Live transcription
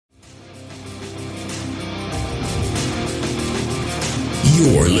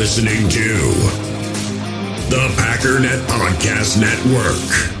You're listening to the Packernet Podcast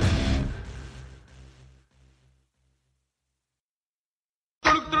Network.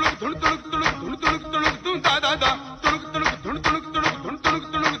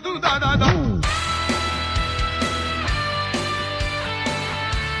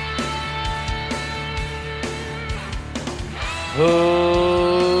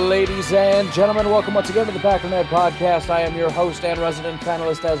 Ladies and gentlemen, welcome once again to the Packernet Podcast. I am your host and resident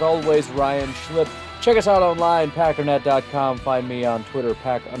panelist, as always, Ryan Schlip. Check us out online, packernet.com. Find me on Twitter,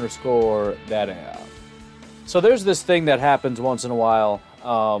 pack_that. So there's this thing that happens once in a while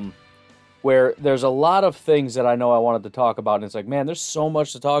where there's a lot of things that I know I wanted to talk about, and it's like, man, there's so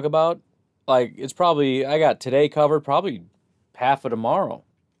much to talk about. Like, it's probably, I got today covered, probably half of tomorrow.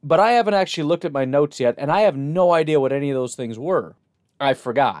 But I haven't actually looked at my notes yet, and I have no idea what any of those things were. I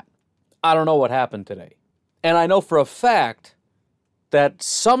forgot. I don't know what happened today. And I know for a fact that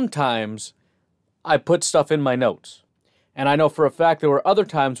sometimes I put stuff in my notes. And I know for a fact there were other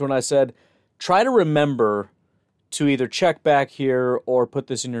times when I said, try to remember to either check back here or put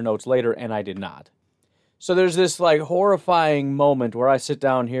this in your notes later, and I did not. So there's this like horrifying moment where I sit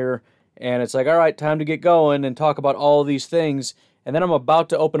down here and it's like, all right, time to get going and talk about all these things. And then I'm about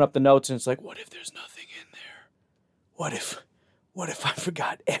to open up the notes and it's like, what if there's nothing in there? What if I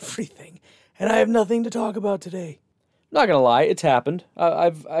forgot everything and I have nothing to talk about today? I'm not going to lie, it's happened.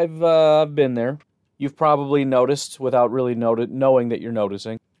 I've been there. You've probably noticed without really knowing that you're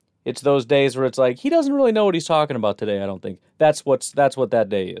noticing. It's those days where it's like, he doesn't really know what he's talking about today, I don't think. That's what that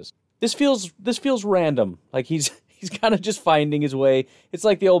day is. This feels random. Like he's kind of just finding his way. It's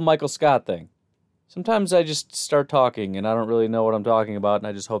like the old Michael Scott thing. Sometimes I just start talking and I don't really know what I'm talking about, and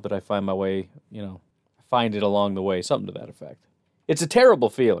I just hope that I find my way, find it along the way, something to that effect. It's a terrible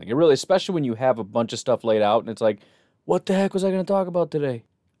feeling. It really, especially when you have a bunch of stuff laid out and it's like, what the heck was I going to talk about today?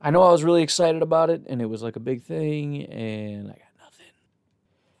 I know I was really excited about it and it was like a big thing and I got nothing.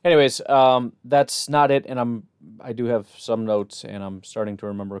 Anyways, that's not it, and I do have some notes and I'm starting to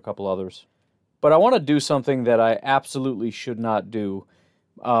remember a couple others. But I want to do something that I absolutely should not do.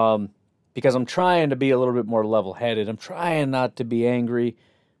 Because I'm trying to be a little bit more level-headed. I'm trying not to be angry.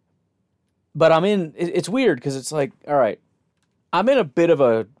 But it's weird because it's like, all right, I'm in a bit of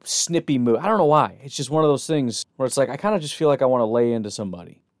a snippy mood. I don't know why. It's just one of those things where it's like, I kind of just feel like I want to lay into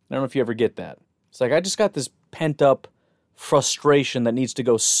somebody. I don't know if you ever get that. It's like, I just got this pent-up frustration that needs to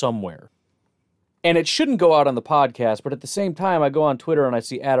go somewhere. And it shouldn't go out on the podcast, but at the same time, I go on Twitter and I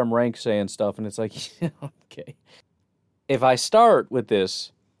see Adam Rank saying stuff, and it's like, okay. If I start with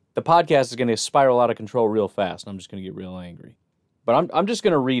this, the podcast is going to spiral out of control real fast, and I'm just going to get real angry. But I'm just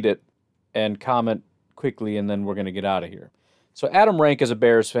going to read it and comment quickly, and then we're going to get out of here. So Adam Rank is a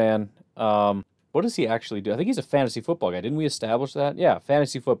Bears fan. What does he actually do? I think he's a fantasy football guy. Didn't we establish that? Yeah,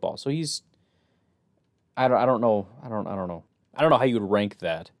 fantasy football. So he's I don't know. I don't know. I don't know how you would rank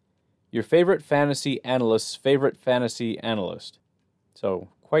that. Your favorite fantasy analyst's favorite fantasy analyst. So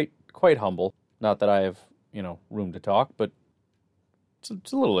quite humble. Not that I have, room to talk, but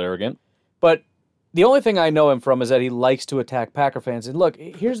it's a little arrogant. But the only thing I know him from is that he likes to attack Packer fans. And look,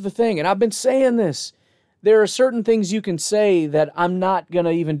 here's the thing, and I've been saying this. There are certain things you can say that I'm not going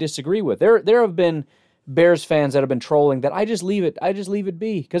to even disagree with. There have been Bears fans that have been trolling that I just leave it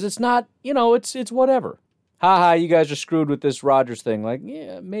be. Because it's not, it's whatever. Ha, you guys are screwed with this Rodgers thing. Like,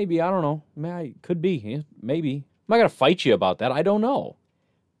 yeah, maybe, I don't know. Could be, yeah, maybe. I'm not going to fight you about that. I don't know.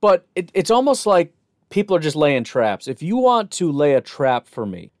 But it's almost like people are just laying traps. If you want to lay a trap for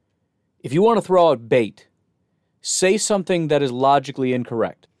me, if you want to throw out bait, say something that is logically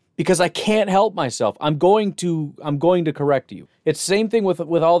incorrect. Because I can't help myself. I'm going to correct you. It's the same thing with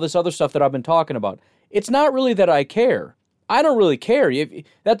all this other stuff that I've been talking about. It's not really that I care. I don't really care.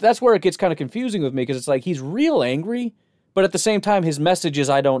 That's where it gets kind of confusing with me, because it's like he's real angry, but at the same time his message is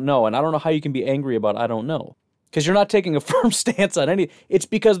I don't know, and I don't know how you can be angry about I don't know. Because you're not taking a firm stance on any. It's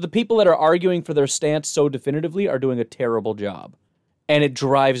because the people that are arguing for their stance so definitively are doing a terrible job. And it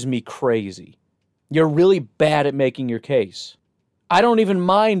drives me crazy. You're really bad at making your case. I don't even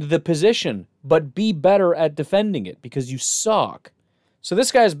mind the position, but be better at defending it because you suck. So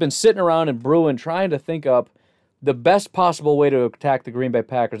this guy's been sitting around and brewing, trying to think up the best possible way to attack the Green Bay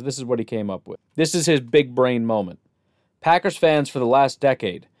Packers. This is what he came up with. This is his big brain moment. Packers fans for the last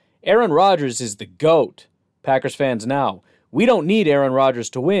decade. Aaron Rodgers is the GOAT. Packers fans now. We don't need Aaron Rodgers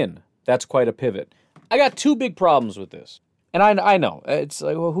to win. That's quite a pivot. I got two big problems with this. And I know. It's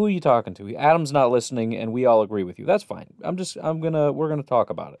like, well, who are you talking to? Adam's not listening, and we all agree with you. That's fine. We're gonna talk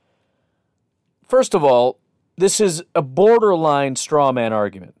about it. First of all, this is a borderline straw man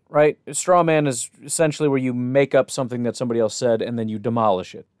argument, right? A straw man is essentially where you make up something that somebody else said and then you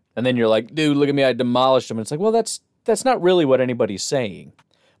demolish it. And then you're like, dude, look at me, I demolished him. And it's like, well, that's not really what anybody's saying.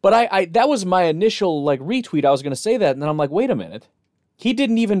 But I that was my initial like retweet. I was going to say that, and then I'm like, wait a minute. He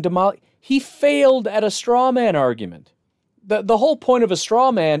didn't even demolish. He failed at a straw man argument. The whole point of a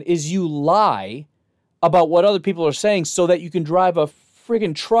straw man is you lie about what other people are saying so that you can drive a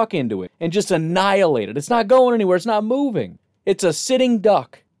friggin' truck into it and just annihilate it. It's not going anywhere. It's not moving. It's a sitting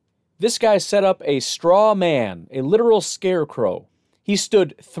duck. This guy set up a straw man, a literal scarecrow. He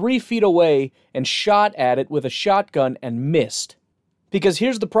stood 3 feet away and shot at it with a shotgun and missed. Because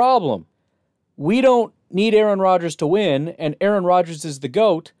here's the problem. We don't need Aaron Rodgers to win, and Aaron Rodgers is the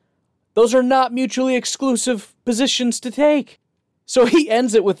GOAT. Those are not mutually exclusive positions to take. So he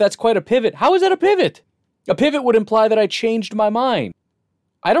ends it with, that's quite a pivot. How is that a pivot? A pivot would imply that I changed my mind.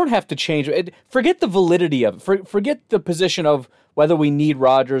 I don't have to change it. Forget the validity of it. Forget the position of whether we need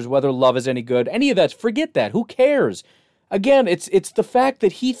Rodgers, whether Love is any good. Any of that. Forget that. Who cares? Again, it's the fact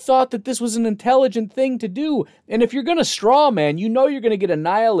that he thought that this was an intelligent thing to do. And if you're going to straw man, you know you're going to get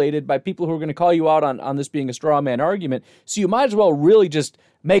annihilated by people who are going to call you out on this being a straw man argument. So you might as well really just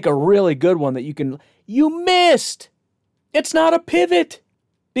make a really good one that you can... You missed! It's not a pivot!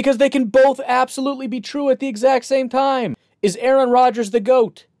 Because they can both absolutely be true at the exact same time. Is Aaron Rodgers the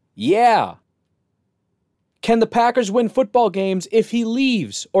GOAT? Yeah. Can the Packers win football games if he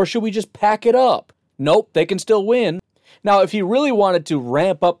leaves? Or should we just pack it up? Nope, they can still win. Now, if he really wanted to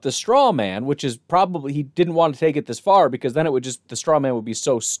ramp up the straw man, which is probably, he didn't want to take it this far because then it would just, the straw man would be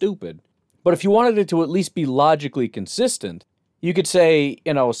so stupid. But if you wanted it to at least be logically consistent, you could say,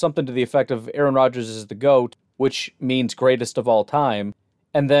 something to the effect of Aaron Rodgers is the GOAT, which means greatest of all time.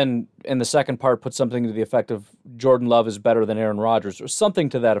 And then in the second part, put something to the effect of Jordan Love is better than Aaron Rodgers, or something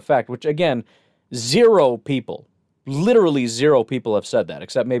to that effect, which again, literally zero people have said that,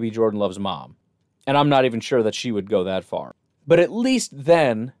 except maybe Jordan Love's mom. And I'm not even sure that she would go that far. But at least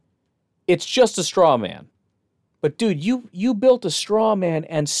then, it's just a straw man. But dude, you built a straw man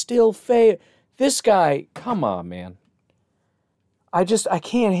and still failed. This guy, come on, man. I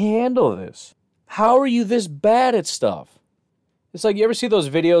can't handle this. How are you this bad at stuff? It's like, you ever see those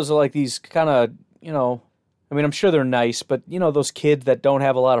videos of like these kind of, I'm sure they're nice, but those kids that don't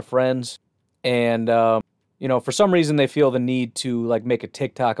have a lot of friends. And, for some reason they feel the need to like make a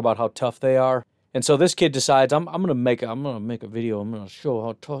TikTok about how tough they are. And so this kid decides, I'm gonna make a video. I'm gonna show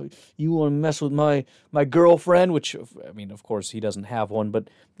how tough you want to mess with my girlfriend. Which, of course he doesn't have one, but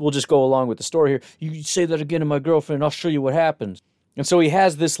we'll just go along with the story here. You say that again to my girlfriend, I'll show you what happens. And so he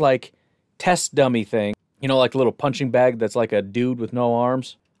has this like test dummy thing, like a little punching bag that's like a dude with no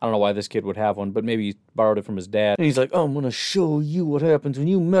arms. I don't know why this kid would have one, but maybe he borrowed it from his dad. And he's like, I'm gonna show you what happens when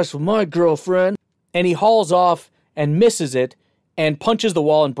you mess with my girlfriend. And he hauls off and misses it, and punches the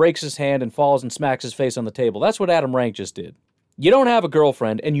wall and breaks his hand and falls and smacks his face on the table. That's what Adam Rank just did. You don't have a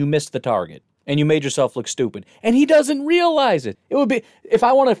girlfriend and you missed the target. And you made yourself look stupid. And he doesn't realize it. It would be, if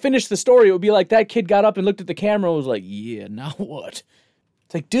I want to finish the story, it would be like that kid got up and looked at the camera and was like, yeah, now what?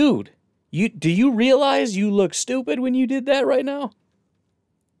 It's like, dude, do you realize you look stupid when you did that right now?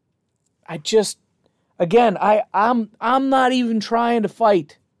 I'm not even trying to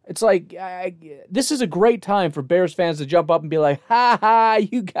fight. It's like, this is a great time for Bears fans to jump up and be like, ha ha,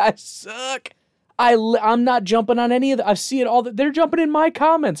 you guys suck. I'm not jumping on any of that. I see it all. They're jumping in my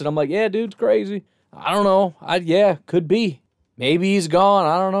comments. And I'm like, yeah, dude's crazy. I don't know. Could be. Maybe he's gone.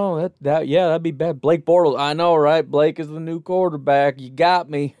 I don't know. That'd be bad. Blake Bortles. I know, right? Blake is the new quarterback. You got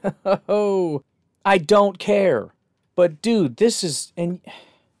me. I don't care. But dude, and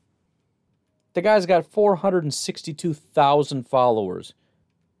the guy's got 462,000 followers.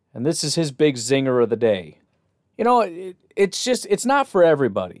 And this is his big zinger of the day. It's not for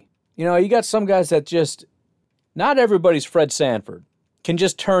everybody. You got some guys that not everybody's Fred Sanford, can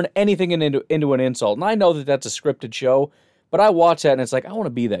just turn anything into an insult. And I know that that's a scripted show, but I watch that and it's like, I want to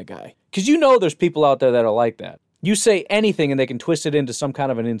be that guy. Because there's people out there that are like that. You say anything and they can twist it into some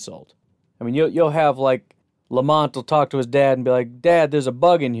kind of an insult. You'll have like, Lamont will talk to his dad and be like, Dad, there's a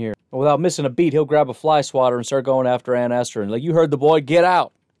bug in here. And without missing a beat, he'll grab a fly swatter and start going after Aunt Esther. And like, you heard the boy, get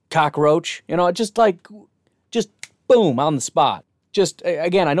out. Cockroach, just boom, on the spot.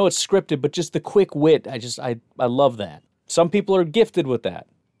 Again, I know it's scripted, but just the quick wit, I love that. Some people are gifted with that.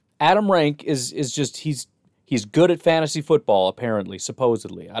 Adam Rank is he's good at fantasy football, apparently,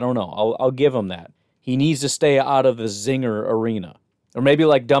 supposedly. I don't know. I'll give him that. He needs to stay out of the zinger arena. Or maybe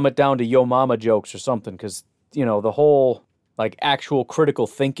like dumb it down to yo mama jokes or something, because, the whole like actual critical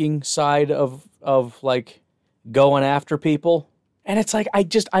thinking side of like going after people. And it's like, I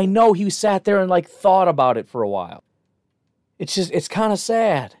know he sat there and like thought about it for a while. It's kind of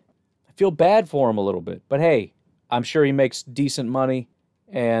sad. I feel bad for him a little bit. But hey, I'm sure he makes decent money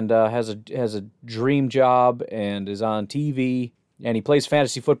and has a dream job and is on TV, and he plays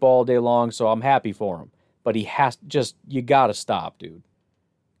fantasy football all day long, so I'm happy for him. But you got to stop, dude,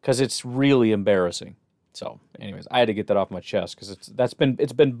 because it's really embarrassing. So, anyways, I had to get that off my chest because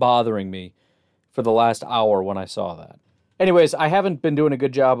it's been bothering me for the last hour when I saw that. Anyways, I haven't been doing a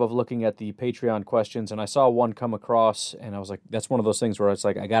good job of looking at the Patreon questions, and I saw one come across, and I was like, that's one of those things where it's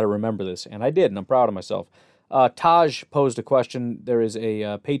like, I got to remember this, and I did, and I'm proud of myself. Taj posed a question. There is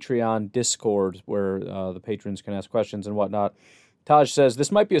a Patreon Discord where the patrons can ask questions and whatnot. Taj says,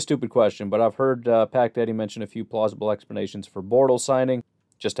 this might be a stupid question, but I've heard Pac Daddy mention a few plausible explanations for Bortles signing,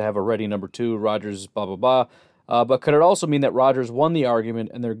 just to have a ready number 2, Rodgers, blah, blah, blah. But could it also mean that Rodgers won the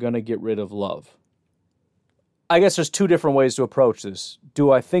argument and they're going to get rid of Love? I guess there's 2 different ways to approach this.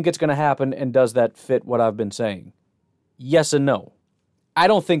 Do I think it's going to happen, and does that fit what I've been saying? Yes and no. I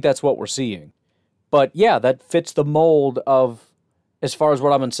don't think that's what we're seeing. But yeah, that fits the mold of, as far as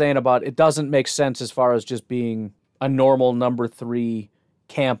what I've been saying about, it doesn't make sense as far as just being a normal number 3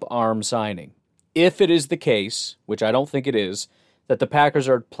 camp arm signing. If it is the case, which I don't think it is, that the Packers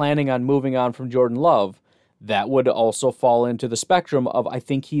are planning on moving on from Jordan Love, that would also fall into the spectrum of, I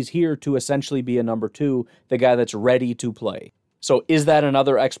think he's here to essentially be a number 2, the guy that's ready to play. So is that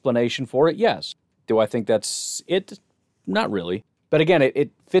another explanation for it? Yes. Do I think that's it? Not really. But again,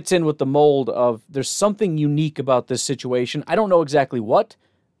 it fits in with the mold of there's something unique about this situation. I don't know exactly what,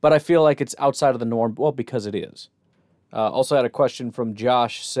 but I feel like it's outside of the norm, well, because it is. Also had a question from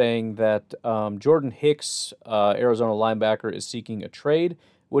Josh saying that Jordan Hicks, Arizona linebacker, is seeking a trade.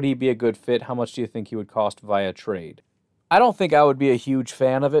 Would he be a good fit? How much do you think he would cost via trade? I don't think I would be a huge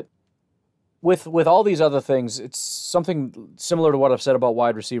fan of it. With all these other things, it's something similar to what I've said about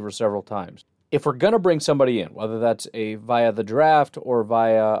wide receivers several times. If we're going to bring somebody in, whether that's via the draft or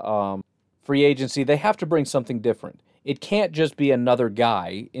via free agency, they have to bring something different. It can't just be another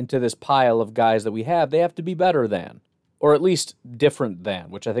guy into this pile of guys that we have. They have to be better than, or at least different than,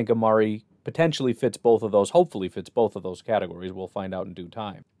 which I think Amari potentially fits both of those, hopefully fits both of those categories. We'll find out in due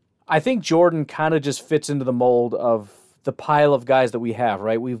time. I think Jordan kind of just fits into the mold of the pile of guys that we have,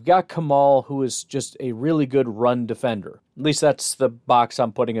 right? We've got Kamal, who is just a really good run defender. At least that's the box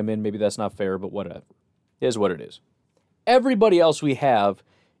I'm putting him in. Maybe that's not fair, but whatever. It is what it is. Everybody else we have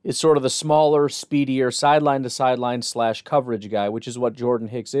is sort of the smaller, speedier, sideline-to-sideline / coverage guy, which is what Jordan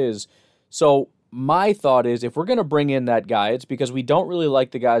Hicks is. So my thought is, if we're going to bring in that guy, it's because we don't really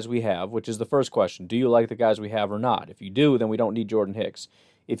like the guys we have, which is the first question. Do you like the guys we have or not? If you do, then we don't need Jordan Hicks.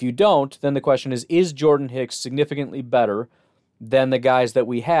 If you don't, then the question is Jordan Hicks significantly better than the guys that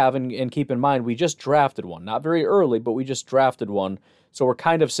we have? And keep in mind, we just drafted one. Not very early, but we just drafted one. So we're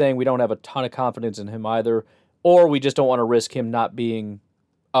kind of saying we don't have a ton of confidence in him either, or we just don't want to risk him not being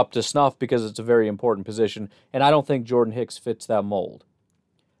up to snuff because it's a very important position. And I don't think Jordan Hicks fits that mold.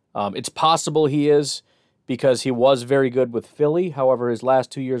 It's possible he is because he was very good with Philly. However, his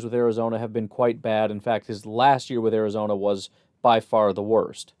last 2 years with Arizona have been quite bad. In fact, his last year with Arizona was by far the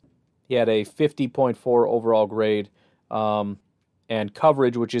worst. He had a 50.4 overall grade, and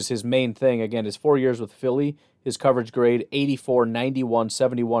coverage, which is his main thing. Again, his 4 years with Philly, his coverage grade 84, 91,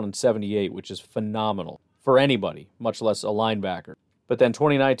 71, and 78, which is phenomenal for anybody, much less a linebacker. But then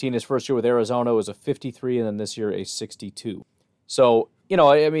 2019, his first year with Arizona, was a 53, and then this year a 62. So,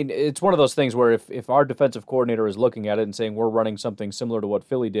 I mean, it's one of those things where if our defensive coordinator is looking at it and saying we're running something similar to what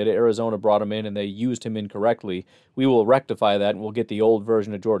Philly did, Arizona brought him in and they used him incorrectly, we will rectify that and we'll get the old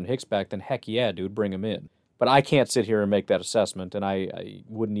version of Jordan Hicks back, then heck yeah, dude, bring him in. But I can't sit here and make that assessment, and I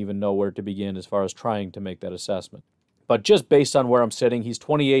wouldn't even know where to begin as far as trying to make that assessment. But just based on where I'm sitting, he's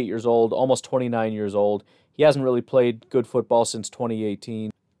 28 years old, almost 29 years old. He hasn't really played good football since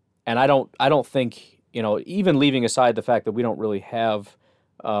 2018. And I don't think, even leaving aside the fact that we don't really have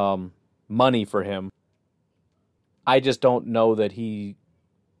money for him, I just don't know that he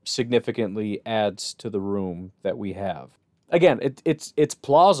significantly adds to the room that we have. Again, it's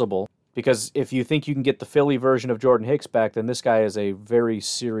plausible, because if you think you can get the Philly version of Jordan Hicks back, then this guy is a very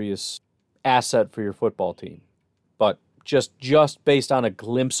serious asset for your football team. But just based on a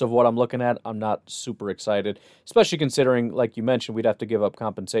glimpse of what I'm looking at, I'm not super excited, especially considering, like you mentioned, we'd have to give up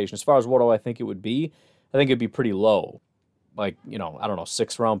compensation. As far as what do I think it would be, I think it'd be pretty low. Like, I don't know,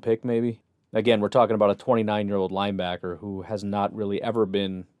 6th-round pick maybe. Again, we're talking about a 29-year-old linebacker who has not really ever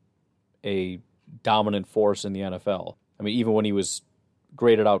been a dominant force in the NFL. I mean, even when he was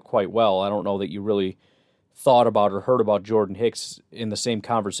graded out quite well, I don't know that you really thought about or heard about Jordan Hicks in the same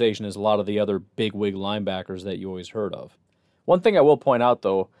conversation as a lot of the other bigwig linebackers that you always heard of. One thing I will point out,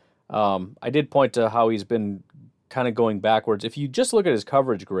 though, I did point to how he's been kind of going backwards. If you just look at his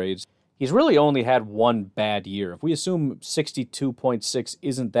coverage grades, he's really only had one bad year. If we assume 62.6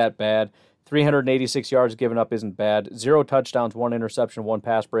 isn't that bad, 386 yards given up isn't bad, 0 touchdowns, 1 interception, 1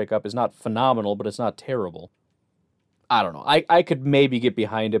 pass breakup is not phenomenal, but it's not terrible. I don't know. I could maybe get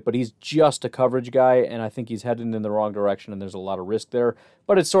behind it, but he's just a coverage guy, and I think he's heading in the wrong direction, and there's a lot of risk there.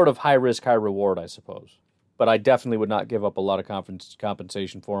 But it's sort of high risk, high reward, I suppose. But I definitely would not give up a lot of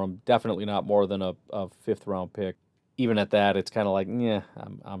compensation for him. Definitely not more than a 5th-round pick. Even at that, it's kind of like, yeah,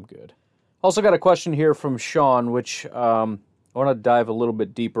 I'm good. Also got a question here from Sean, which I want to dive a little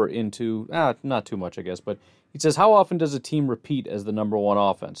bit deeper into. Not too much, I guess. But he says, how often does a team repeat as the number one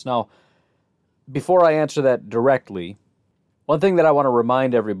offense? Now, before I answer that directly, one thing that I want to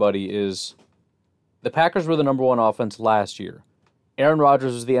remind everybody is the Packers were the number one offense last year. Aaron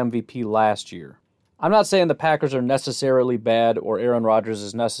Rodgers was the MVP last year. I'm not saying the Packers are necessarily bad or Aaron Rodgers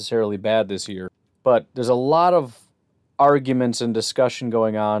is necessarily bad this year, but there's a lot of arguments and discussion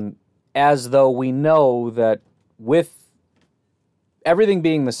going on as though we know that with everything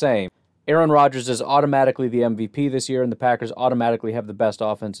being the same, Aaron Rodgers is automatically the MVP this year and the Packers automatically have the best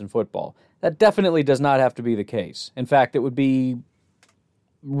offense in football. That definitely does not have to be the case. In fact, it would be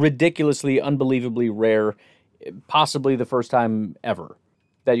ridiculously, unbelievably rare, possibly the first time ever,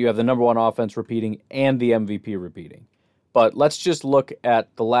 that you have the number one offense repeating and the MVP repeating. But let's just look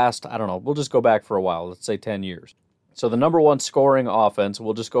at the last, we'll just go back for a while, let's say 10 years. So the number one scoring offense,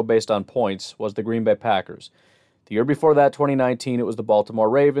 we'll just go based on points, was the Green Bay Packers. The year before that, 2019, it was the Baltimore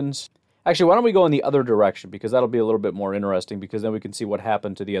Ravens. Actually, why don't we go in the other direction, because that'll be a little bit more interesting, because then we can see what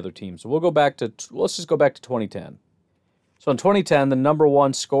happened to the other teams. So let's just go back to 2010. So in 2010, the number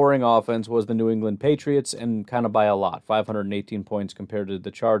one scoring offense was the New England Patriots, and kind of by a lot, 518 points compared to the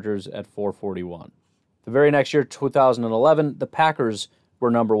Chargers at 441. The very next year, 2011, the Packers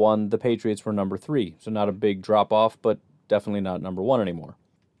were number one, the Patriots were number 3. So not a big drop-off, but definitely not number 1 anymore.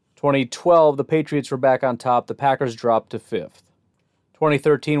 2012, the Patriots were back on top, the Packers dropped to 5th.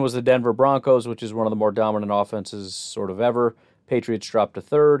 2013 was the Denver Broncos, which is one of the more dominant offenses sort of ever. Patriots dropped to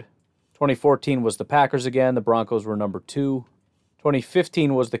 3rd. 2014 was the Packers again. The Broncos were number 2.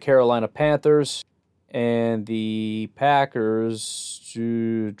 2015 was the Carolina Panthers, and the Packers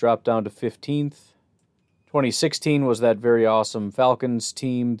dropped down to 15th. 2016 was that very awesome Falcons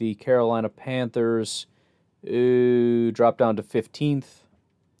team. The Carolina Panthers dropped down to 15th.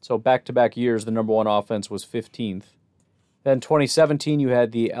 So back-to-back years, the number one offense was 15th. Then 2017, you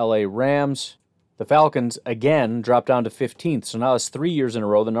had the LA Rams. The Falcons, again, dropped down to 15th. So now it's 3 years in a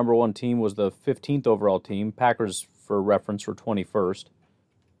row. The number one team was the 15th overall team. Packers, for reference, were 21st.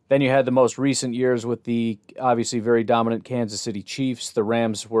 Then you had the most recent years with the obviously very dominant Kansas City Chiefs. The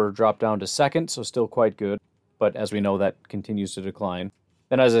Rams were dropped down to 2nd, so still quite good. But as we know, that continues to decline.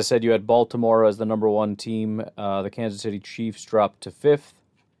 Then, as I said, you had Baltimore as the number one team. The Kansas City Chiefs dropped to 5th.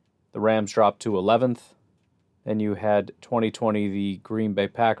 The Rams dropped to 11th. Then you had 2020, the Green Bay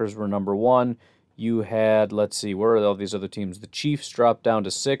Packers were number 1. You had, let's see, where are all these other teams? The Chiefs dropped down to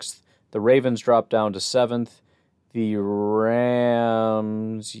 6th. The Ravens dropped down to 7th. The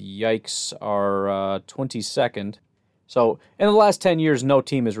Rams, yikes, are 22nd. So in the last 10 years, no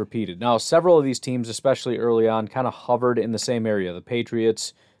team has repeated. Now, several of these teams, especially early on, kind of hovered in the same area. The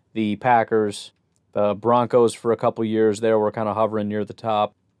Patriots, the Packers, the Broncos for a couple years there were kind of hovering near the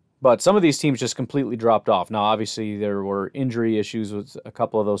top. But some of these teams just completely dropped off. Now, obviously, there were injury issues with a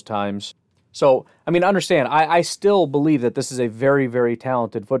couple of those times. So, understand, I still believe that this is a very, very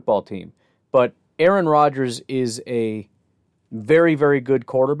talented football team. But Aaron Rodgers is a very, very good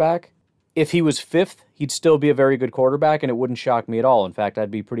quarterback. If he was 5th, he'd still be a very good quarterback, and it wouldn't shock me at all. In fact,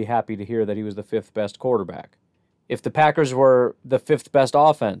 I'd be pretty happy to hear that he was the 5th best quarterback. If the Packers were the 5th best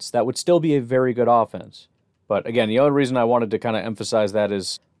offense, that would still be a very good offense. But again, the only reason I wanted to kind of emphasize that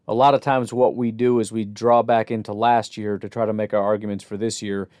is a lot of times what we do is we draw back into last year to try to make our arguments for this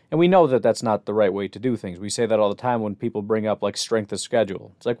year, and we know that that's not the right way to do things. We say that all the time when people bring up like strength of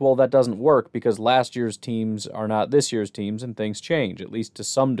schedule. It's like, well, that doesn't work because last year's teams are not this year's teams and things change, at least to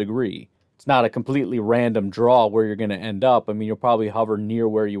some degree. It's not a completely random draw where you're going to end up. You'll probably hover near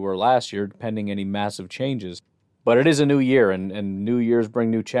where you were last year, depending any massive changes. But it is a new year, and new years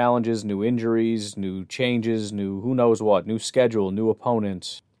bring new challenges, new injuries, new changes, new who knows what, new schedule, new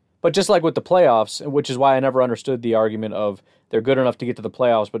opponents. But just like with the playoffs, which is why I never understood the argument of they're good enough to get to the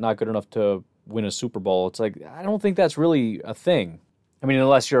playoffs but not good enough to win a Super Bowl. It's like, I don't think that's really a thing.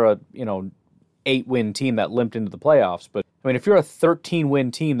 Unless you're a, 8-win team that limped into the playoffs. But, if you're a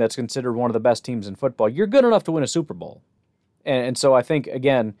 13-win team that's considered one of the best teams in football, you're good enough to win a Super Bowl. And so I think,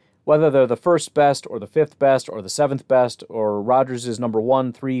 again, whether they're the 1st best or the 5th best or the 7th best or Rodgers is number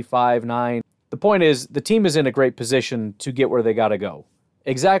 1, 3, 5, 9, the point is the team is in a great position to get where they got to go.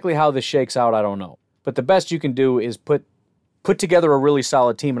 Exactly how this shakes out, I don't know. But the best you can do is put together a really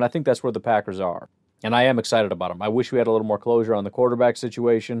solid team, and I think that's where the Packers are. And I am excited about them. I wish we had a little more closure on the quarterback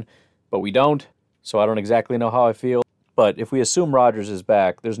situation, but we don't, so I don't exactly know how I feel. But if we assume Rodgers is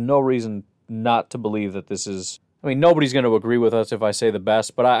back, there's no reason not to believe that this is... I mean, nobody's going to agree with us if I say the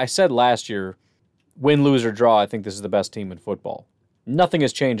best, but I said last year, win, lose, or draw, I think this is the best team in football. Nothing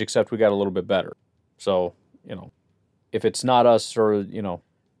has changed except we got a little bit better. So, if it's not us or,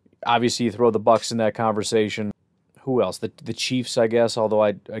 obviously you throw the Bucs in that conversation. Who else? The Chiefs, I guess, although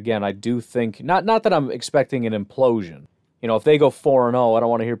I do think, not that I'm expecting an implosion. If they go 4-0, I don't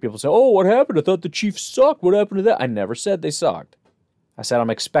want to hear people say, oh, what happened? I thought the Chiefs sucked. What happened to that? I never said they sucked. I said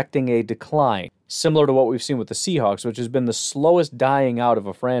I'm expecting a decline, similar to what we've seen with the Seahawks, which has been the slowest dying out of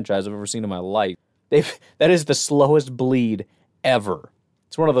a franchise I've ever seen in my life. That is the slowest bleed ever.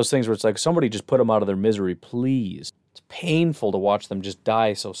 It's one of those things where it's like, somebody just put them out of their misery, please. It's painful to watch them just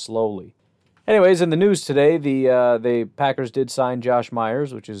die so slowly. Anyways, in the news today, the Packers did sign Josh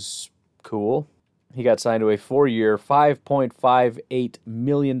Myers, which is cool. He got signed to a 4-year, $5.58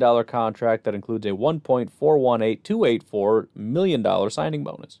 million contract that includes a $1.418284 million signing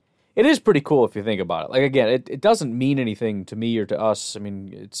bonus. It is pretty cool if you think about it. Like, again, it doesn't mean anything to me or to us. I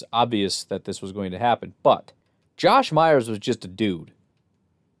mean, it's obvious that this was going to happen. But Josh Myers was just a dude.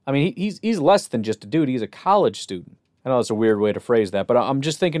 I mean, he's less than just a dude. He's a college student. I know that's a weird way to phrase that, but I'm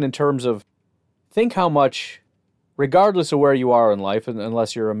just thinking in terms of, think how much, regardless of where you are in life,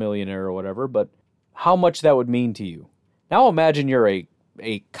 unless you're a millionaire or whatever, but how much that would mean to you. Now imagine you're a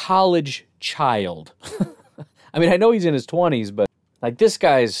college child. I mean, I know he's in his 20s, but like this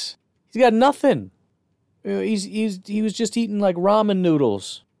he's got nothing. He was just eating like ramen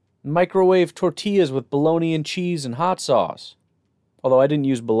noodles, microwave tortillas with bologna and cheese and hot sauce. Although I didn't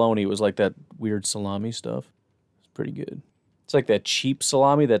use bologna, it was like that weird salami stuff. It's pretty good. It's like that cheap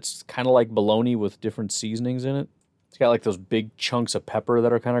salami that's kind of like bologna with different seasonings in it. It's got like those big chunks of pepper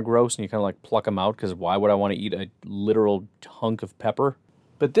that are kind of gross, and you kind of like pluck them out because why would I want to eat a literal hunk of pepper?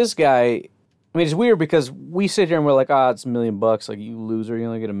 But this guy, I mean, it's weird because we sit here and we're like, it's $1 million. Like, you loser, you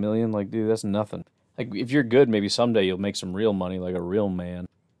only get $1 million. Like, dude, that's nothing. Like, if you're good, maybe someday you'll make some real money like a real man.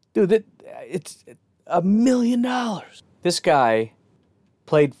 Dude, it's $1 million. This guy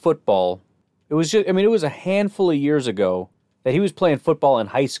played football. It was just, I mean, it was a handful of years ago that he was playing football in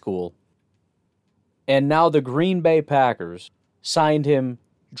high school. And now the Green Bay Packers signed him,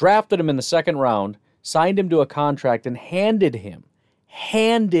 drafted him in the second round, signed him to a contract, and handed him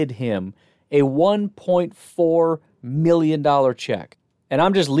a $1.4 million check. And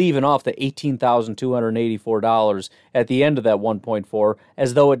I'm just leaving off the $18,284 at the end of that 1.4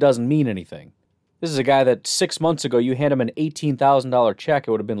 as though it doesn't mean anything. This is a guy that 6 months ago, you hand him an $18,000 check,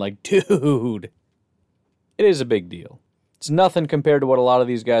 it would have been like, dude, it is a big deal. It's nothing compared to what a lot of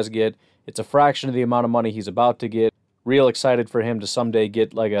these guys get. It's a fraction of the amount of money he's about to get. Real excited for him to someday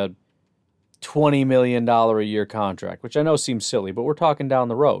get like a $20 million a year contract, which I know seems silly, but we're talking down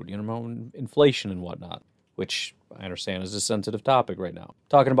the road, inflation and whatnot, which I understand is a sensitive topic right now.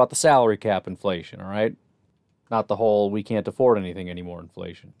 Talking about the salary cap inflation, all right? Not the whole we can't afford anything anymore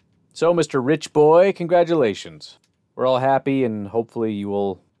inflation. So, Mr. Rich Boy, congratulations. We're all happy, and hopefully you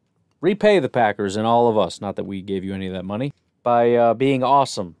will repay the Packers and all of us, not that we gave you any of that money, by being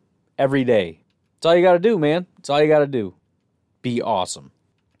awesome every day. That's all you got to do, man. That's all you got to do. Be awesome.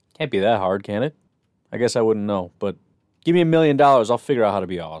 Can't be that hard, can it? I guess I wouldn't know, but give me $1 million, I'll figure out how to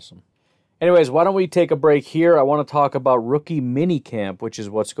be awesome. Anyways, why don't we take a break here? I want to talk about rookie minicamp, which is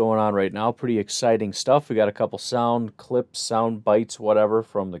what's going on right now. Pretty exciting stuff. We got a couple sound clips, sound bites, whatever,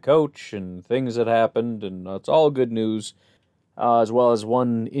 from the coach and things that happened, and it's all good news, as well as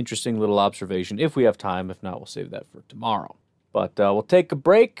one interesting little observation, if we have time. If not, we'll save that for tomorrow. But we'll take a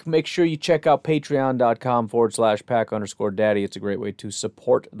break. Make sure you check out patreon.com/pack_daddy. It's a great way to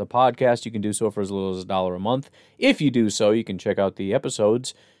support the podcast. You can do so for as little as $1 a month. If you do so, you can check out the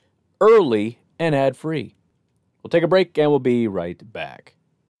episodes early and ad-free. We'll take a break, and we'll be right back.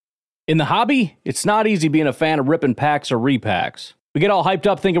 In the hobby, it's not easy being a fan of ripping packs or repacks. We get all hyped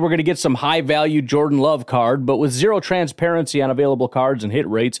up thinking we're going to get some high-value Jordan Love card, but with zero transparency on available cards and hit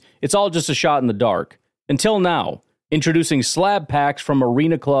rates, it's all just a shot in the dark. Until now. Introducing slab packs from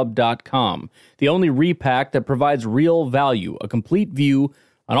arenaclub.com, the only repack that provides real value, a complete view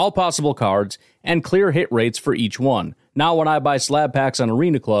on all possible cards, and clear hit rates for each one. Now when I buy slab packs on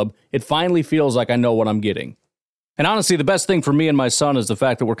Arena Club, it finally feels like I know what I'm getting. And honestly, the best thing for me and my son is the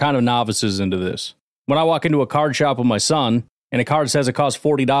fact that we're kind of novices into this. When I walk into a card shop with my son, and a card says it costs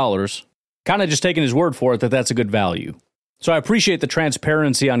 $40, kind of just taking his word for it that that's a good value. So I appreciate the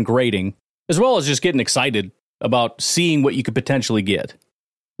transparency on grading, as well as just getting excited about seeing what you could potentially get.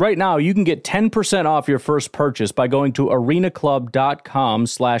 Right now, you can get 10% off your first purchase by going to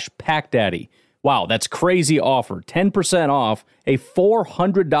arenaclub.com/packdaddy. Wow, that's crazy offer. 10% off a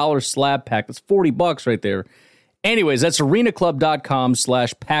 $400 slab pack. That's $40 right there. Anyways, that's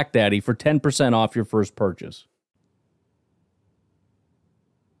arenaclub.com/packdaddy for 10% off your first purchase.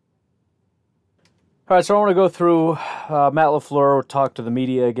 All right, so I want to go through Matt LaFleur, talk to the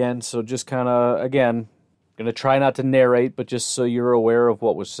media again. So just kind of, again, going to try not to narrate, but just so you're aware of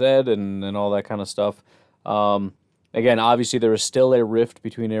what was said and all that kind of stuff. Again, obviously there is still a rift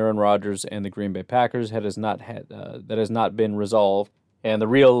between Aaron Rodgers and the Green Bay Packers that has not been resolved. And the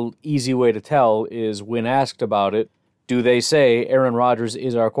real easy way to tell is when asked about it, do they say Aaron Rodgers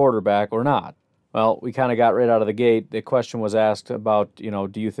is our quarterback or not? Well, we kind of got right out of the gate. The question was asked about, do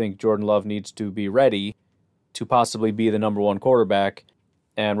you think Jordan Love needs to be ready to possibly be the number one quarterback?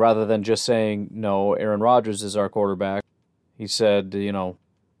 And rather than just saying, no, Aaron Rodgers is our quarterback, he said, we'll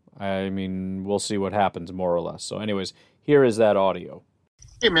see what happens, more or less. So anyways, here is that audio.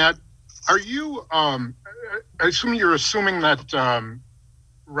 Hey, Matt, are you, I assume you're assuming that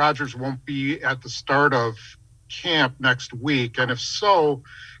Rodgers won't be at the start of camp next week. And if so,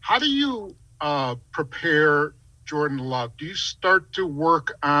 how do you prepare Jordan Love? Do you start to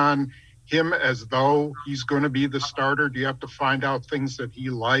work on him as though he's going to be the starter? Do you have to find out things that he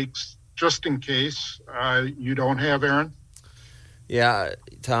likes just in case you don't have Aaron? Yeah,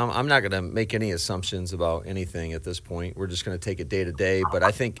 Tom, I'm not going to make any assumptions about anything at this point. We're just going to take it day to day. But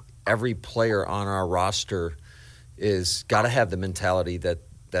I think every player on our roster is got to have the mentality that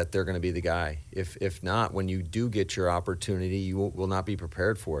they're going to be the guy. If not, when you do get your opportunity, you will not be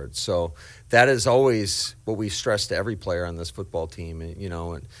prepared for it. So that is always what we stress to every player on this football team.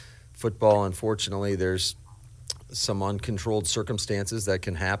 And football, unfortunately, there's some uncontrolled circumstances that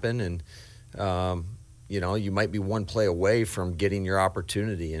can happen, and you might be one play away from getting your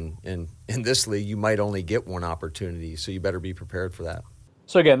opportunity. And in this league, you might only get one opportunity, so you better be prepared for that.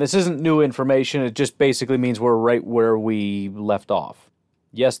 So again, this isn't new information. It just basically means we're right where we left off.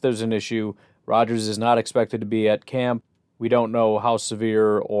 Yes, there's an issue. Rodgers is not expected to be at camp. We don't know how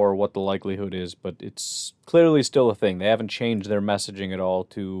severe or what the likelihood is, but it's clearly still a thing. They haven't changed their messaging at all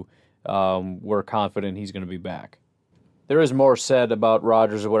to we're confident he's going to be back. There is more said about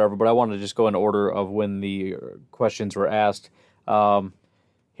Rodgers or whatever, but I want to just go in order of when the questions were asked.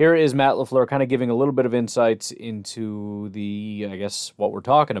 Here is Matt LaFleur kind of giving a little bit of insights into what we're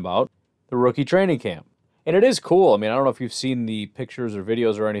talking about, the rookie training camp. And it is cool. I don't know if you've seen the pictures or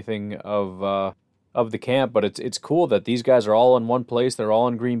videos or anything of the camp, but it's cool that these guys are all in one place. They're all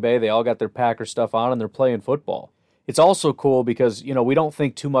in Green Bay. They all got their Packer stuff on, and they're playing football. It's also cool because, we don't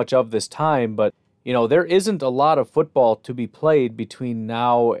think too much of this time, but, there isn't a lot of football to be played between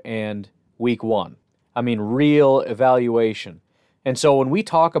now and week one. Real evaluation. And so when we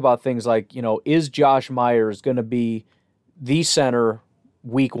talk about things like, is Josh Myers going to be the center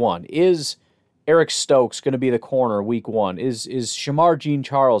week one? Is Eric Stokes going to be the corner week one? Is Shamar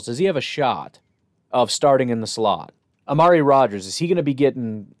Jean-Charles, does he have a shot of starting in the slot? Amari Rodgers, is he going to be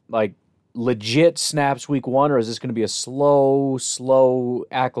getting legit snaps week one, or is this going to be a slow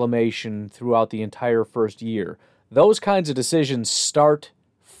acclimation throughout the entire first year? Those kinds of decisions start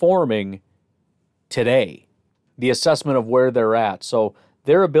forming today, the assessment of where they're at. So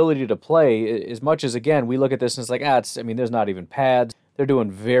their ability to play, as much as, again, we look at this and it's like, there's not even pads. They're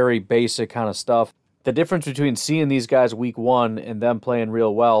doing very basic kind of stuff. The difference between seeing these guys week one and them playing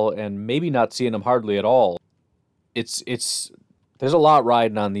real well and maybe not seeing them hardly at all, there's a lot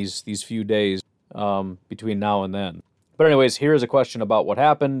riding on these few days between now and then. But anyways, here's a question about what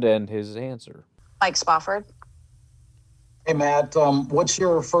happened and his answer. Mike Spofford. Hey, Matt, what's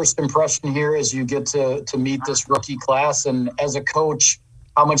your first impression here as you get to meet this rookie class? And as a coach,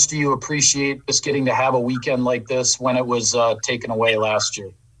 how much do you appreciate just getting to have a weekend like this when it was taken away last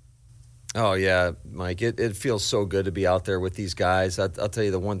year? Oh, yeah, Mike. It feels so good to be out there with these guys. I'll tell you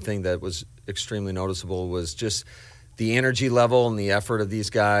the one thing that was extremely noticeable was just the energy level and the effort of these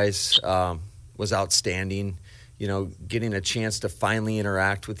guys was outstanding. Getting a chance to finally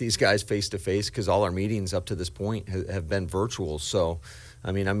interact with these guys face-to-face, because all our meetings up to this point have been virtual. So,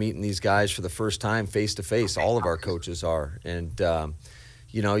 I'm meeting these guys for the first time face-to-face. All of our coaches are. And,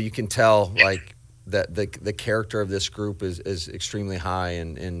 you can tell, that the character of this group is extremely high,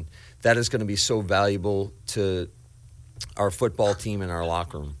 and that is going to be so valuable to our football team and our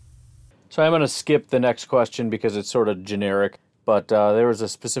locker room. So I'm going to skip the next question because it's sort of generic, but there was a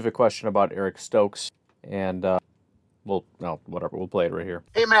specific question about Eric Stokes, and we'll play it right here.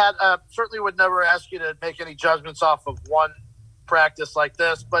 Hey, Matt, certainly would never ask you to make any judgments off of one practice like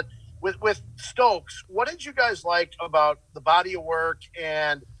this, but with Stokes, what did you guys like about the body of work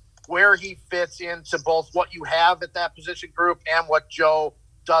and where he fits into both what you have at that position group and what Joe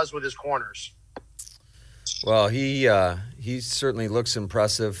does with his corners? Well, he certainly looks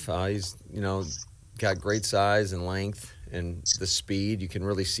impressive. He's got great size and length and the speed. You can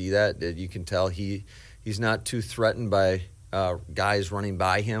really see that. You can tell he's not too threatened by guys running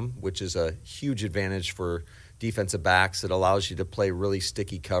by him, which is a huge advantage for defensive backs. It allows you to play really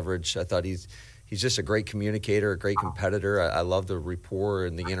sticky coverage. I thought he's just a great communicator, a great competitor. I love the rapport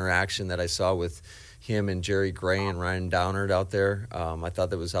and the interaction that I saw with him and Jerry Gray and Ryan Downard out there. I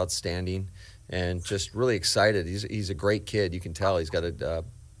thought that was outstanding and just really excited. He's a great kid. You can tell he's got a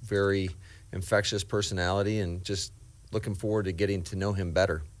very infectious personality, and just looking forward to getting to know him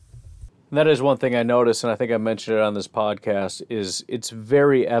better. And that is one thing I noticed, and I think I mentioned it on this podcast, is it's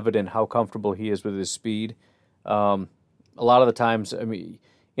very evident how comfortable he is with his speed. A lot of the times, I mean,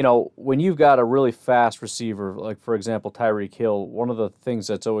 when you've got a really fast receiver, like, for example, Tyreek Hill, one of the things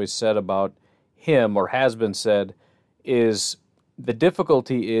that's always said about him, or has been said, is the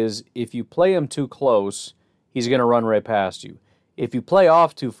difficulty is if you play him too close, he's going to run right past you. If you play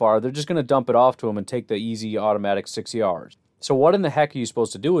off too far, they're just going to dump it off to him and take the easy automatic 6 yards. So what in the heck are you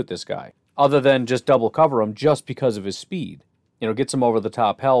supposed to do with this guy, other than just double cover him just because of his speed? Get some over the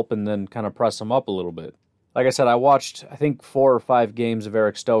top help and then kind of press him up a little bit. Like I said, I watched, I think, 4 or 5 games of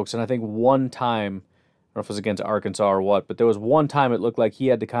Eric Stokes, and I think one time, I don't know if it was against Arkansas or what, but there was one time it looked like he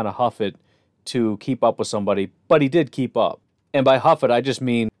had to kind of huff it to keep up with somebody, but he did keep up. And by huff it, I just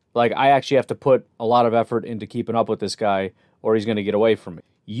mean, like, I actually have to put a lot of effort into keeping up with this guy, or he's going to get away from me.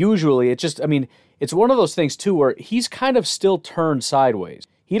 Usually, it's one of those things, too, where he's kind of still turned sideways.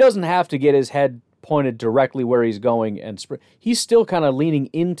 He doesn't have to get his head pointed directly where he's going, and he's still kind of leaning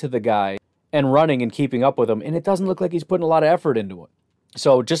into the guy and running and keeping up with him, and it doesn't look like he's putting a lot of effort into it.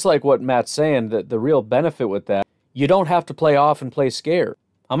 So just like what Matt's saying, the real benefit with that, you don't have to play off and play scared.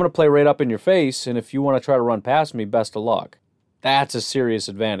 I'm going to play right up in your face, and if you want to try to run past me, best of luck. That's a serious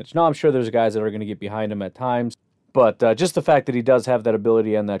advantage. Now, I'm sure there's guys that are going to get behind him at times, but just the fact that he does have that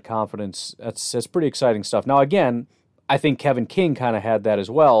ability and that confidence, that's pretty exciting stuff. Now, again, I think Kevin King kind of had that as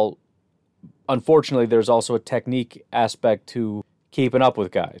well. Unfortunately, there's also a technique aspect to keeping up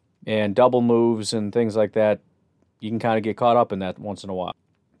with guys. And double moves and things like that, you can kind of get caught up in that once in a while.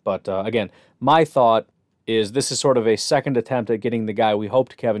 But again, my thought is this is sort of a second attempt at getting the guy we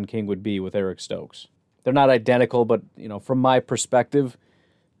hoped Kevin King would be with Eric Stokes. They're not identical, but from my perspective,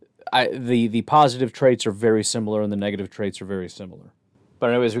 the positive traits are very similar and the negative traits are very similar.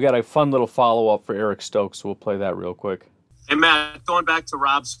 But anyways, we got a fun little follow-up for Eric Stokes, so we'll play that real quick. Hey, Matt, going back to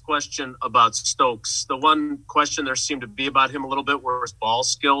Rob's question about Stokes, the one question there seemed to be about him a little bit were his ball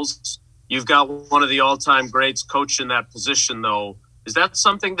skills. You've got one of the all-time greats coaching that position, though. Is that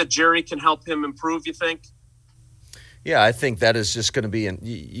something that Jerry can help him improve, you think? Yeah, I think that is just going to be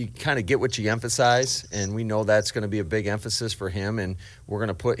you kind of get what you emphasize, and we know that's going to be a big emphasis for him, and we're going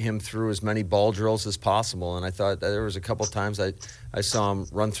to put him through as many ball drills as possible. And I thought that there was a couple times I saw him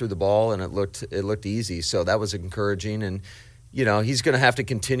run through the ball, and it looked easy. So that was encouraging, and he's going to have to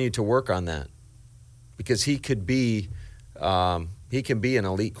continue to work on that because he can be an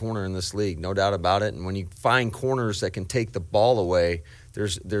elite corner in this league, no doubt about it. And when you find corners that can take the ball away,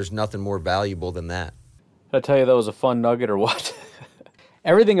 there's nothing more valuable than that. Did I tell you that was a fun nugget or what?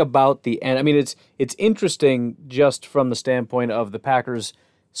 Everything about the end. I mean, it's interesting just from the standpoint of the Packers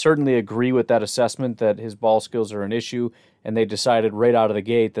certainly agree with that assessment that his ball skills are an issue, and they decided right out of the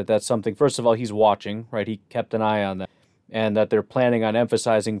gate that that's something, first of all, he's watching, right? He kept an eye on that, and that they're planning on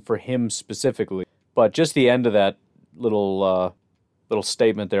emphasizing for him specifically. But just the end of that little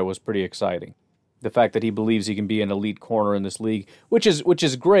statement there was pretty exciting. The fact that he believes he can be an elite corner in this league, which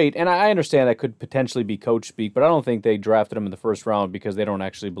is great, and I understand that could potentially be coach speak, but I don't think they drafted him in the first round because they don't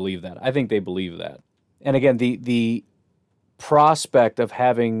actually believe that. I think they believe that. And again, the prospect of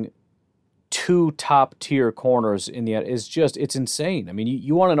having 2 top-tier corners in the end is just, it's insane. I mean,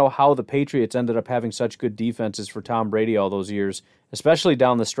 you want to know how the Patriots ended up having such good defenses for Tom Brady all those years, especially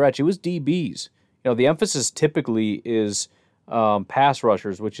down the stretch. It was DBs. The emphasis typically is pass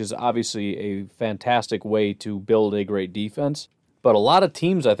rushers, which is obviously a fantastic way to build a great defense. But a lot of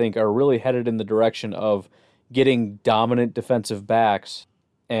teams, I think, are really headed in the direction of getting dominant defensive backs,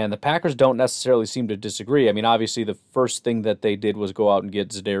 and the Packers don't necessarily seem to disagree. I mean, obviously, the first thing that they did was go out and get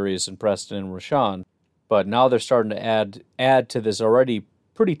Za'Darius and Preston and Rashawn, but now they're starting to add to this already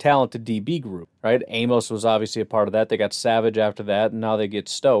pretty talented DB group, right? Amos was obviously a part of that. They got Savage after that, and now they get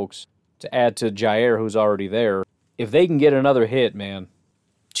Stokes to add to Jair, who's already there. If they can get another hit, man,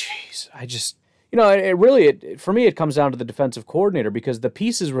 jeez, you know, it really, for me, it comes down to the defensive coordinator because the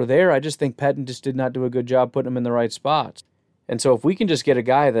pieces were there. I just think Pettine just did not do a good job putting them in the right spots. And so if we can just get a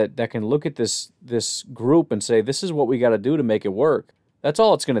guy that can look at this group and say, this is what we got to do to make it work, that's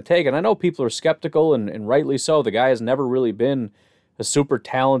all it's going to take. And I know people are skeptical, and rightly so. The guy has never really been a super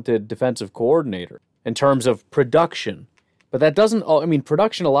talented defensive coordinator in terms of production. But that doesn't, I mean,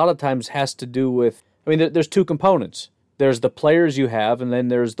 production a lot of times has to do with, I mean, there's two components. There's the players you have, and then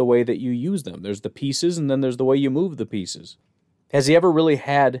there's the way that you use them. There's the pieces, and then there's the way you move the pieces. Has he ever really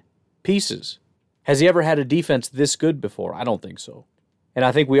had pieces? Has he ever had a defense this good before? I don't think so. And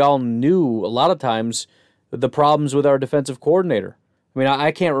I think we all knew a lot of times the problems with our defensive coordinator. I mean,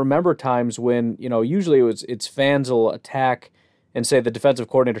 I can't remember times when, you know, usually it's fans will attack and say the defensive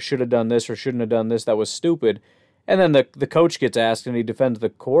coordinator should have done this or shouldn't have done this, that was stupid. And then the coach gets asked and he defends the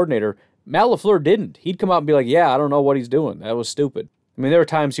coordinator. Matt LaFleur didn't. He'd come out and be like, yeah, I don't know what he's doing. That was stupid. I mean, there were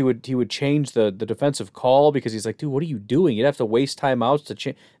times he would change the defensive call because he's like, dude, what are you doing? You'd have to waste timeouts to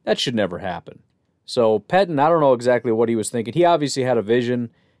change. That should never happen. So Pettine, I don't know exactly what he was thinking. He obviously had a vision,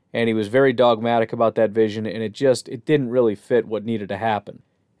 and he was very dogmatic about that vision, and it didn't really fit what needed to happen.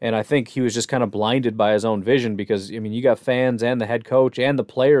 And I think he was just kind of blinded by his own vision because, I mean, you got fans and the head coach and the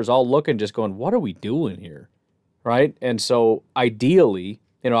players all looking, just going, what are we doing here? Right? And so ideally,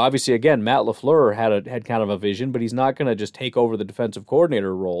 you know, obviously, again, Matt LaFleur had kind of a vision, but he's not going to just take over the defensive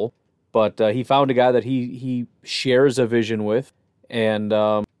coordinator role. But he found a guy that he shares a vision with, and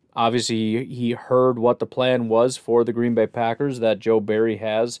obviously he heard what the plan was for the Green Bay Packers that Joe Barry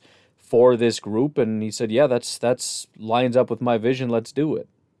has for this group, and he said, yeah, that's lines up with my vision. Let's do it.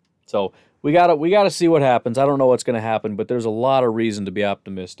 So we gotta see what happens. I don't know what's going to happen, but there's a lot of reason to be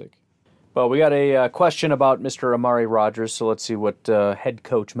optimistic. Well, we got a question about Mr. Amari Rodgers, so let's see what head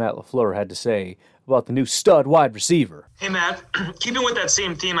coach Matt LaFleur had to say about the new stud wide receiver. Hey, Matt, keeping with that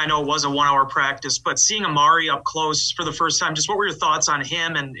same theme, I know it was a 1-hour practice, but seeing Amari up close for the first time, just what were your thoughts on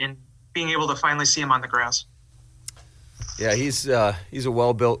him and being able to finally see him on the grass? Yeah, he's a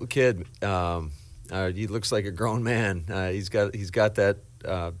well-built kid. He looks like a grown man. He's got that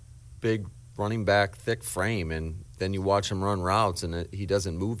big running back, thick frame, and then you watch him run routes, and he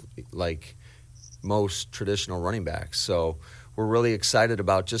doesn't move like most traditional running backs. So we're really excited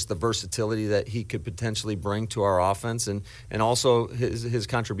about just the versatility that he could potentially bring to our offense, and also his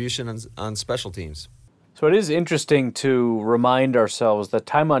contribution on special teams. So it is interesting to remind ourselves that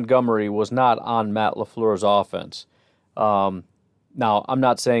Ty Montgomery was not on Matt LaFleur's offense. Now, I'm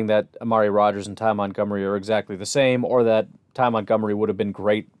not saying that Amari Rodgers and Ty Montgomery are exactly the same, or that Ty Montgomery would have been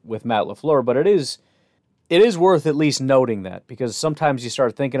great with Matt LaFleur, but it is worth at least noting that, because sometimes you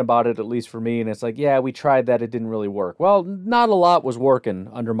start thinking about it, at least for me, and it's like, yeah, we tried that, it didn't really work. Well, not a lot was working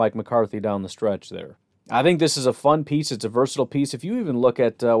under Mike McCarthy down the stretch there. I think this is a fun piece. It's a versatile piece. If you even look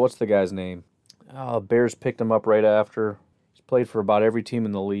at, what's the guy's name? Bears picked him up right after. He's played for about every team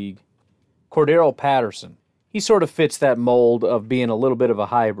in the league. Cordero Patterson. He sort of fits that mold of being a little bit of a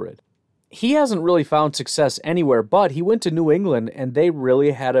hybrid. He hasn't really found success anywhere, but he went to New England, and they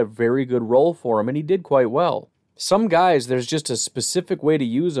really had a very good role for him, and he did quite well. Some guys, there's just a specific way to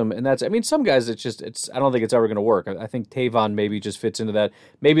use them, and some guys, I don't think it's ever going to work. I think Tavon maybe just fits into that.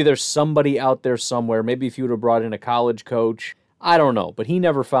 Maybe there's somebody out there somewhere. Maybe if you would have brought in a college coach, I don't know, but he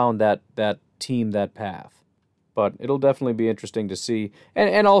never found that team, that path. But it'll definitely be interesting to see.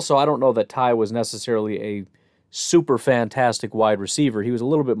 And also, I don't know that Ty was necessarily a super fantastic wide receiver. He was a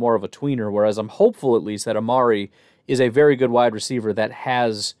little bit more of a tweener, whereas I'm hopeful at least that Amari is a very good wide receiver that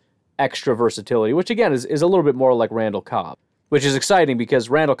has extra versatility, which again is a little bit more like Randall Cobb, which is exciting because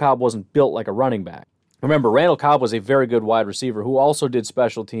Randall Cobb wasn't built like a running back. Remember, Randall Cobb was a very good wide receiver who also did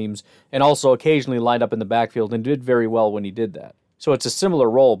special teams and also occasionally lined up in the backfield and did very well when he did that. So it's a similar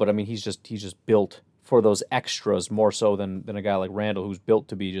role, but I mean he's just built for those extras more so than a guy like Randall who's built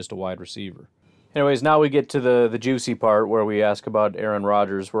to be just a wide receiver. Anyways, now we get to the juicy part where we ask about Aaron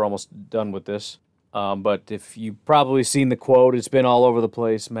Rodgers. We're almost done with this. But if you've probably seen the quote, it's been all over the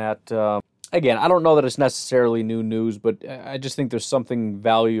place, Matt. Again, I don't know that it's necessarily new news, but I just think there's something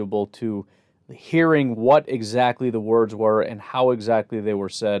valuable to hearing what exactly the words were and how exactly they were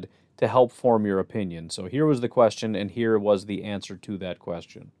said to help form your opinion. So here was the question, and here was the answer to that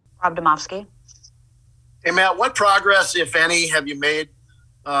question. Rob Domofsky. Hey, Matt, what progress, if any, have you made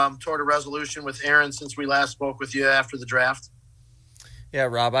toward a resolution with Aaron since we last spoke with you after the draft? Yeah,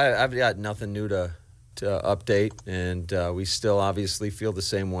 Rob, I've got nothing new to update, and we still obviously feel the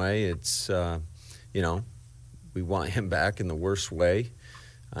same way. It's, we want him back in the worst way.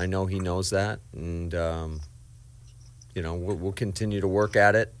 I know he knows that, and, we'll continue to work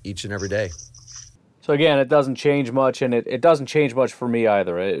at it each and every day. So again, it doesn't change much, and it doesn't change much for me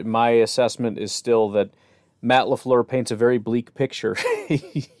either. My assessment is still that Matt LaFleur paints a very bleak picture.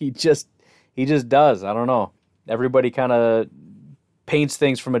 he just does. I don't know. Everybody kind of paints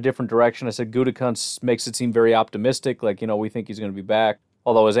things from a different direction. I said Gutekunst makes it seem very optimistic, like, we think he's going to be back.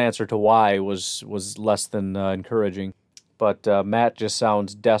 Although his answer to why was less than encouraging. But Matt just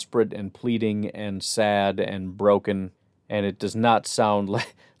sounds desperate and pleading and sad and broken, and it does not sound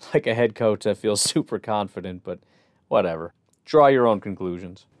like a head coach that feels super confident, but whatever. Draw your own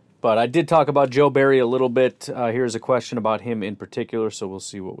conclusions. But I did talk about Joe Barry a little bit. Here's a question about him in particular, so we'll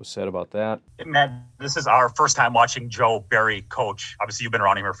see what was said about that. Hey, Matt, this is our first time watching Joe Barry coach. Obviously, you've been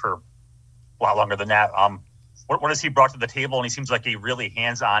around him for a lot longer than that. What has he brought to the table? And he seems like a really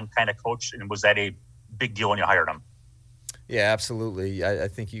hands-on kind of coach. And was that a big deal when you hired him? Yeah, absolutely. I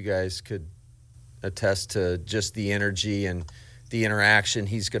think you guys could attest to just the energy and the interaction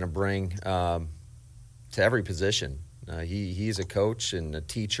he's going to bring to every position. He's a coach and a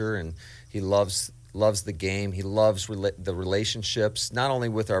teacher, and he loves the game. He loves the relationships, not only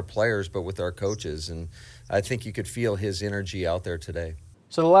with our players but with our coaches. And I think you could feel his energy out there today.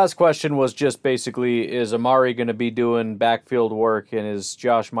 So the last question was just basically, is Amari going to be doing backfield work, and is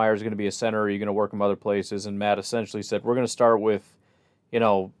Josh Myers going to be a center, or are you going to work him other places? And Matt essentially said, we're going to start with,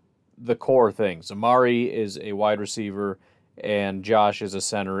 the core things. Amari is a wide receiver, and Josh is a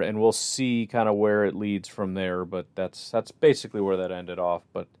center, and we'll see kind of where it leads from there, but that's basically where that ended off.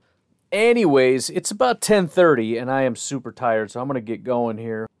 But anyways, it's about 10:30, and I am super tired, so I'm going to get going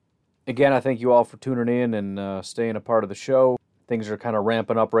here. Again, I thank you all for tuning in and staying a part of the show. Things are kind of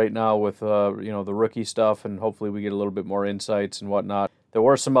ramping up right now with, the rookie stuff, and hopefully we get a little bit more insights and whatnot. There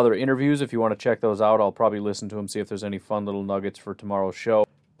were some other interviews. If you want to check those out, I'll probably listen to them, see if there's any fun little nuggets for tomorrow's show.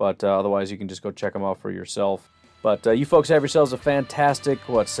 But otherwise, you can just go check them out for yourself. But you folks have yourselves a fantastic,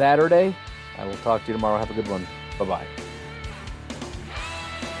 Saturday? I will talk to you tomorrow. Have a good one. Bye-bye.